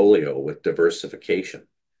portfolio with diversification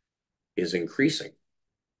is increasing,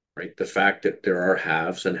 right? The fact that there are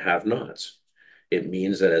haves and have-nots. It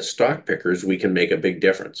means that as stock pickers, we can make a big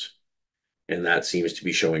difference. And that seems to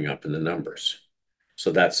be showing up in the numbers.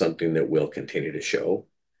 So that's something that will continue to show.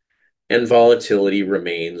 And volatility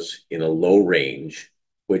remains in a low range,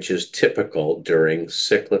 which is typical during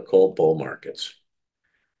cyclical bull markets.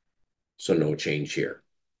 So no change here.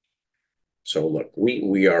 So look,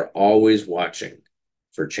 we are always watching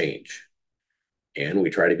for change. And we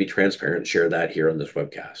try to be transparent and share that here on this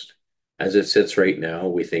webcast. As it sits right now,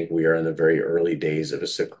 we think we are in the very early days of a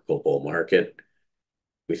cyclical bull market.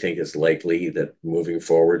 We think it's likely that moving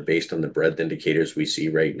forward, based on the breadth indicators we see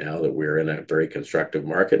right now, that we're in a very constructive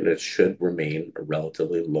market and it should remain a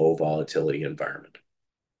relatively low volatility environment.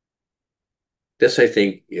 This, I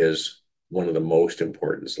think, is one of the most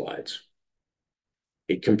important slides.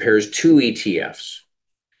 It compares two ETFs.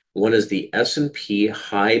 One is the S&P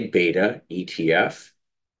High Beta ETF.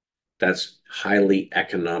 That's highly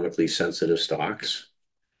economically sensitive stocks,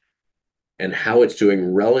 and how it's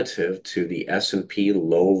doing relative to the S&P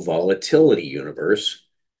Low Volatility Universe,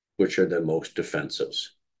 which are the most defensives.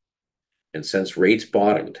 And since rates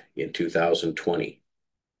bottomed in 2020,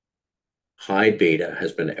 high beta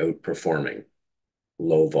has been outperforming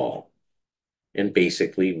low vol. And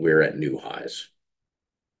basically, we're at new highs.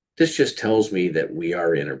 This just tells me that we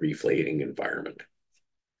are in a reflating environment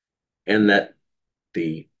and that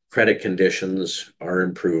the credit conditions are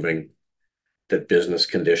improving, that business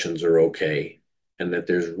conditions are okay, and that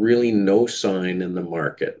there's really no sign in the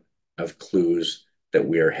market of clues that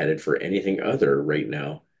we are headed for anything other right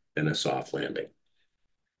now than a soft landing.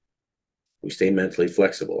 We stay mentally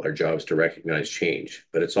flexible. Our job is to recognize change,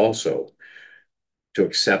 but it's also to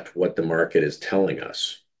accept what the market is telling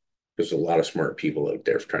us. There's a lot of smart people out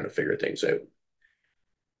there trying to figure things out.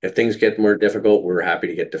 If things get more difficult, we're happy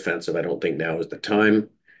to get defensive. I don't think now is the time.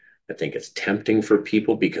 I think it's tempting for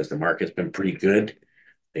people because the market's been pretty good.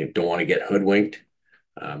 They don't want to get hoodwinked.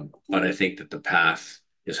 But I think that the path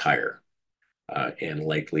is higher and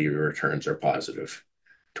likely returns are positive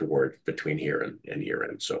toward between here and year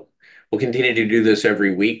end. So we'll continue to do this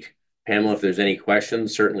every week. Pamela, if there's any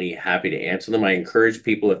questions, certainly happy to answer them. I encourage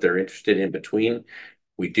people, if they're interested in between,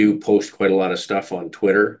 we do post quite a lot of stuff on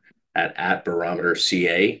Twitter at Barometer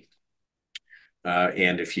CA.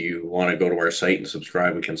 And if you want to go to our site and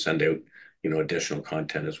subscribe, we can send out additional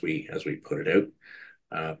content as we put it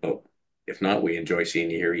out. But if not, we enjoy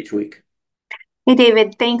seeing you here each week. Hey,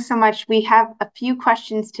 David, thanks so much. We have a few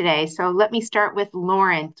questions today. So let me start with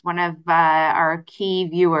Lawrence, one of our key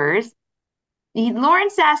viewers.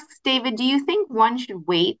 Lawrence asks, David, do you think one should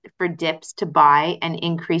wait for dips to buy and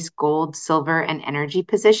increase gold, silver, and energy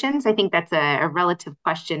positions? I think that's a relative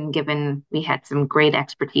question given we had some great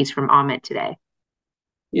expertise from Amit today.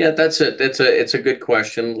 Yeah, it's a good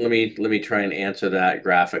question. Let me try and answer that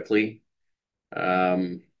graphically.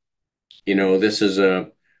 This is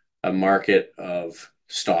a market of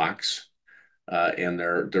stocks, and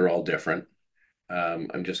they're all different.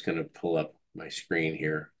 I'm just going to pull up my screen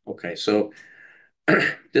here. Okay, so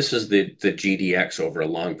this is the GDX over a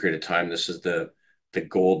long period of time. This is the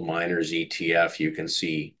gold miners ETF. You can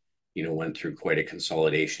see, went through quite a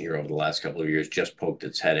consolidation here over the last couple of years, just poked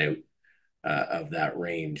its head out of that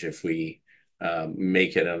range. If we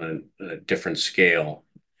make it on a different scale,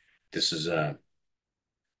 this is a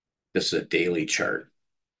daily chart.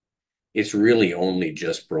 It's really only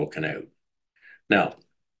just broken out. Now,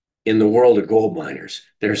 in the world of gold miners,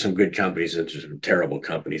 there are some good companies and some terrible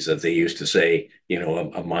companies. That they used to say,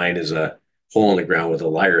 a mine is a hole in the ground with a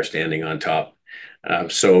liar standing on top.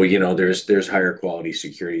 So there's higher quality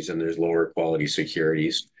securities and there's lower quality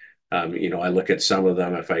securities. I look at some of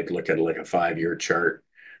them. If I look at like a 5-year chart,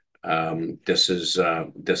 this is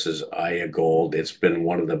Aya Gold. It's been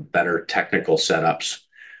one of the better technical setups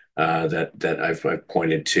that I've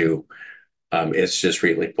pointed to. It's just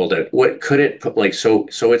really pulled out. What could it put like so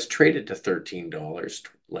it's traded to $13,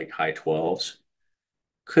 like high 12s.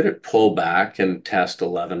 Could it pull back and test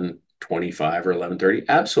 11.25 or 11.30?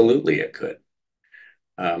 Absolutely it could.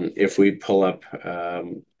 If we pull up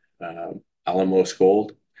Alamos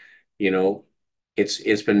Gold, you know,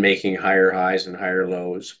 it's been making higher highs and higher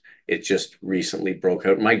lows. It just recently broke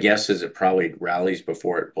out. My guess is it probably rallies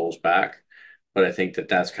before it pulls back, but I think that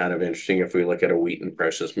that's kind of interesting. If we look at a wheat and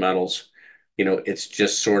precious metals, it's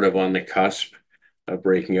just sort of on the cusp of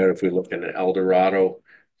breaking out. If we look at El Dorado,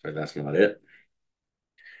 so that's not it.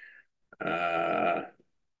 Uh,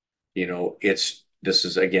 this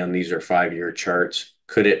is again, these are 5-year charts.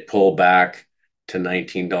 Could it pull back to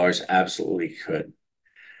 $19? Absolutely could.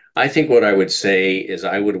 I think what I would say is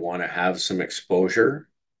I would want to have some exposure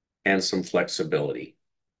and some flexibility.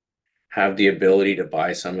 Have the ability to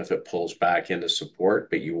buy some if it pulls back into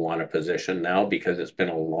support, but you want a position now because it's been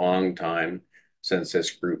a long time since this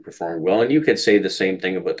group performed well. And you could say the same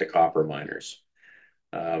thing about the copper miners.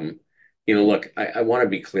 Look, I want to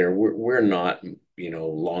be clear. We're not,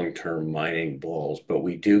 long-term mining bulls, but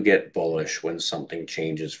we do get bullish when something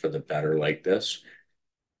changes for the better like this.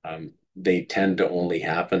 They tend to only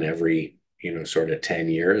happen every, sort of 10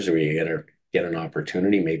 years where you get an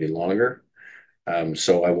opportunity, maybe longer.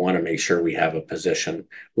 So I want to make sure we have a position.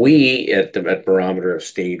 We at Barometer have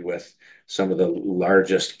stayed with some of the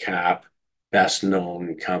largest cap, best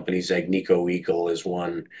known companies. Agnico Eagle is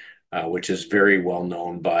one, which is very well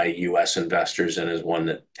known by U.S. investors and is one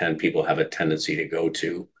that 10 people have a tendency to go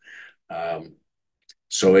to.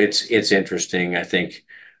 So it's interesting. I think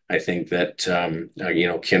that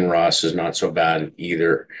Kinross is not so bad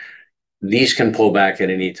either. These can pull back at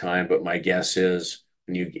any time, but my guess is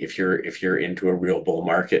if you're into a real bull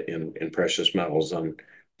market in precious metals,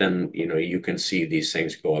 then you can see these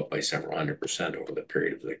things go up by several 100% over the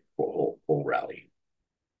period of the whole rally.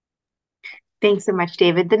 Thanks so much,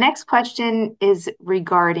 David. The next question is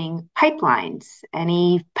regarding pipelines.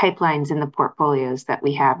 Any pipelines in the portfolios that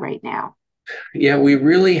we have right now? Yeah, we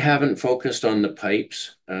really haven't focused on the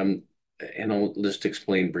pipes, and I'll just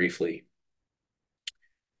explain briefly.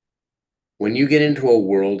 When you get into a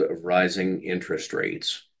world of rising interest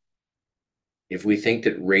rates, if we think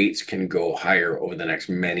that rates can go higher over the next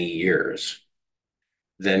many years,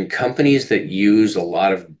 then companies that use a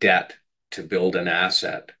lot of debt to build an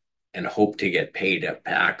asset and hope to get paid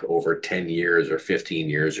back over 10 years or 15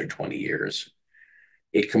 years or 20 years,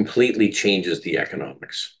 it completely changes the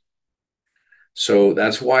economics. So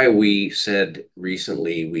that's why we said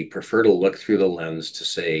recently we prefer to look through the lens to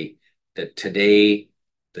say that today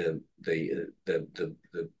the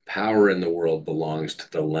power in the world belongs to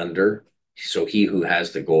the lender. So he who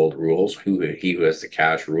has the gold rules, he who has the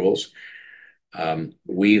cash rules.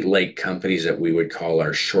 We like companies that we would call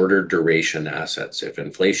our shorter duration assets. If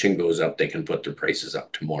inflation goes up, they can put their prices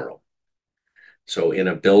up tomorrow. So in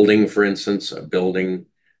a building, for instance, a building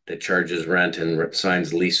that charges rent and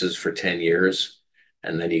signs leases for 10 years,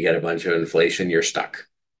 and then you get a bunch of inflation, you're stuck,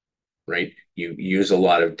 right? You use a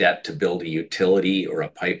lot of debt to build a utility or a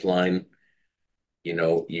pipeline,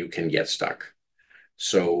 you can get stuck.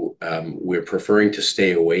 So we're preferring to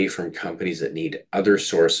stay away from companies that need other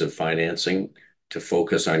source of financing to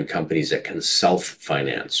focus on companies that can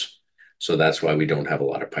self-finance. So that's why we don't have a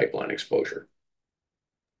lot of pipeline exposure.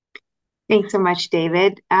 Thanks so much,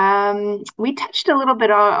 David. We touched a little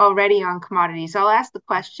bit already on commodities. I'll ask the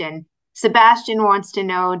question. Sebastian wants to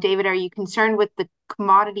know, David, are you concerned with the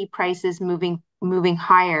commodity prices moving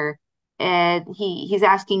higher? And he's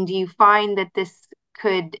asking, do you find that this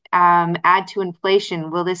could add to inflation?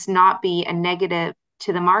 Will this not be a negative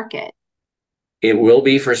to the market? It will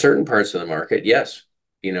be for certain parts of the market, yes.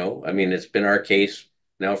 It's been our case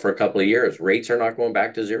now for a couple of years. Rates are not going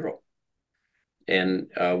back to zero. And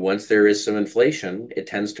once there is some inflation, it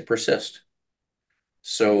tends to persist.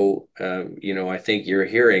 So, I think you're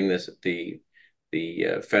hearing this, the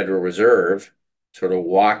Federal Reserve sort of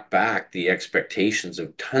walk back the expectations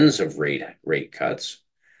of tons of rate cuts.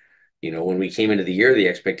 When we came into the year, the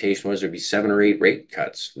expectation was there'd be 7 or 8 rate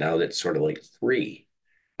cuts. Now that's sort of like 3.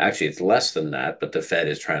 Actually, it's less than that, but the Fed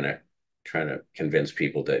is trying to convince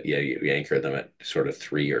people that, yeah, you anchor them at sort of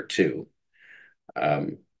 3 or 2.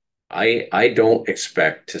 Um, I don't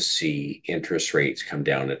expect to see interest rates come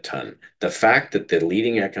down a ton. The fact that the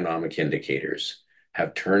leading economic indicators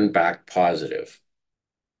have turned back positive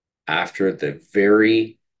after the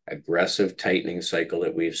very aggressive tightening cycle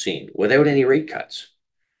that we've seen without any rate cuts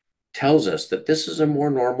tells us that this is a more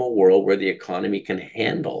normal world where the economy can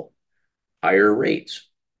handle higher rates.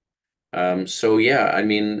 So yeah, I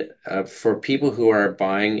mean, for people who are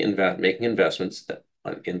making investments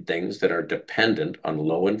in things that are dependent on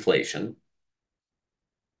low inflation,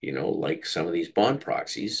 like some of these bond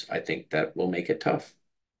proxies, I think that will make it tough.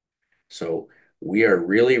 So we are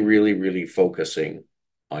really, really, really focusing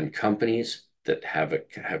on companies that have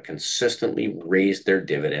consistently raised their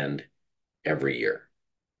dividend every year.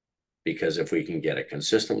 Because if we can get a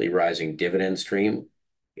consistently rising dividend stream,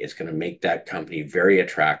 it's going to make that company very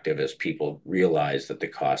attractive as people realize that the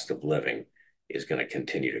cost of living is going to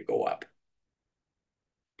continue to go up.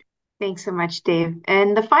 Thanks so much, Dave.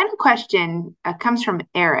 And the final question comes from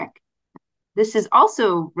Eric. This is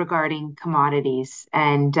also regarding commodities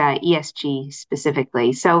and ESG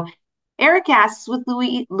specifically. So, Eric asks, with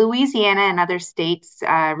Louisiana and other states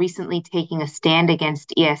recently taking a stand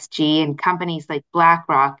against ESG and companies like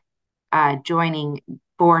BlackRock joining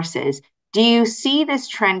forces, do you see this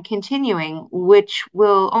trend continuing, which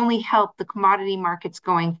will only help the commodity markets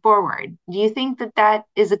going forward? Do you think that that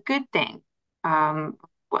is a good thing?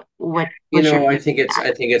 What's your I view think on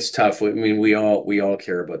it's tough. I mean, we all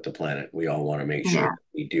care about the planet. We all want to make that? sure Yeah. that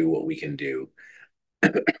we do what we can do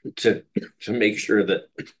to to make sure that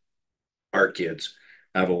our kids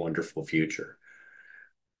have a wonderful future.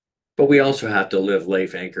 But we also have to live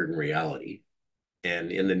life anchored in reality.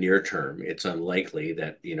 And in the near term, it's unlikely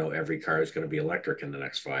that, every car is going to be electric in the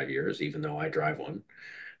next 5 years, even though I drive one.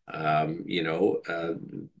 Um, you know, uh,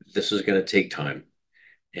 this is going to take time.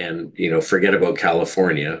 And, forget about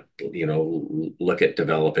California, look at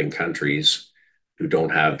developing countries who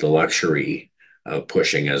don't have the luxury of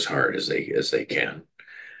pushing as hard as they can.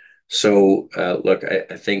 So, look,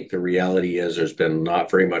 I think the reality is there's been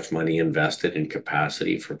not very much money invested in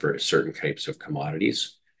capacity for certain types of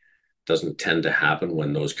commodities. Doesn't tend to happen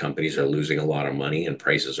when those companies are losing a lot of money and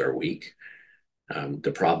prices are weak.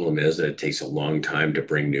 The problem is that it takes a long time to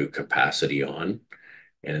bring new capacity on.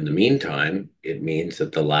 And in the meantime, it means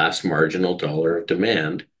that the last marginal dollar of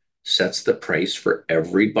demand sets the price for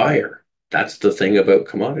every buyer. That's the thing about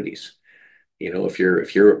commodities. If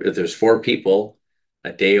there's 4 people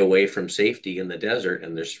a day away from safety in the desert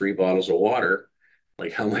and there's 3 bottles of water,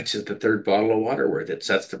 like how much is the third bottle of water worth? It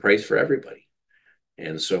sets the price for everybody.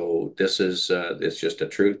 And so this is it's just a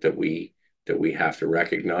truth that we have to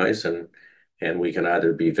recognize, and we can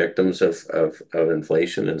either be victims of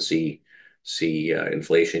inflation and see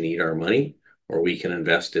inflation eat our money, or we can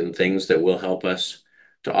invest in things that will help us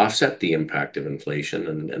to offset the impact of inflation,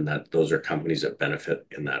 and that those are companies that benefit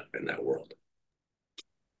in that world.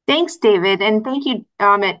 Thanks, David. And thank you,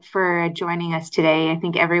 Amit, for joining us today. I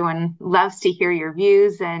think everyone loves to hear your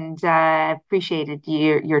views and appreciated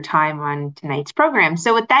your time on tonight's program.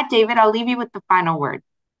 So, with that, David, I'll leave you with the final word.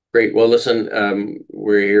 Great. Well, listen,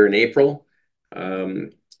 we're here in April. Um,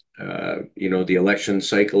 the election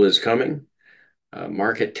cycle is coming.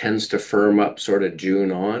 Market tends to firm up sort of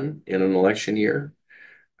June on in an election year.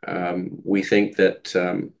 We think that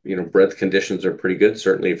breadth conditions are pretty good,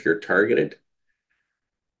 certainly if you're targeted.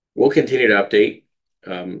 We'll continue to update,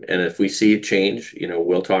 and if we see a change,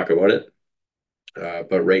 we'll talk about it.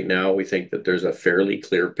 But right now, we think that there's a fairly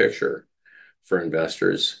clear picture for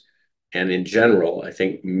investors. And in general, I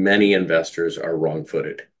think many investors are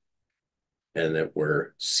wrong-footed, and that we're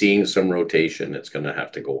seeing some rotation. It's going to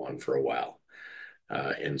have to go on for a while.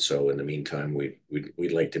 And so in the meantime,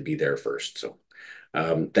 we'd like to be there first. So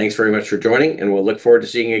thanks very much for joining, and we'll look forward to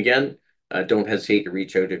seeing you again. Don't hesitate to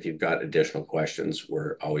reach out if you've got additional questions.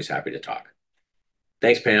 We're always happy to talk.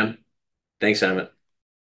 Thanks, Pam. Thanks, Amit.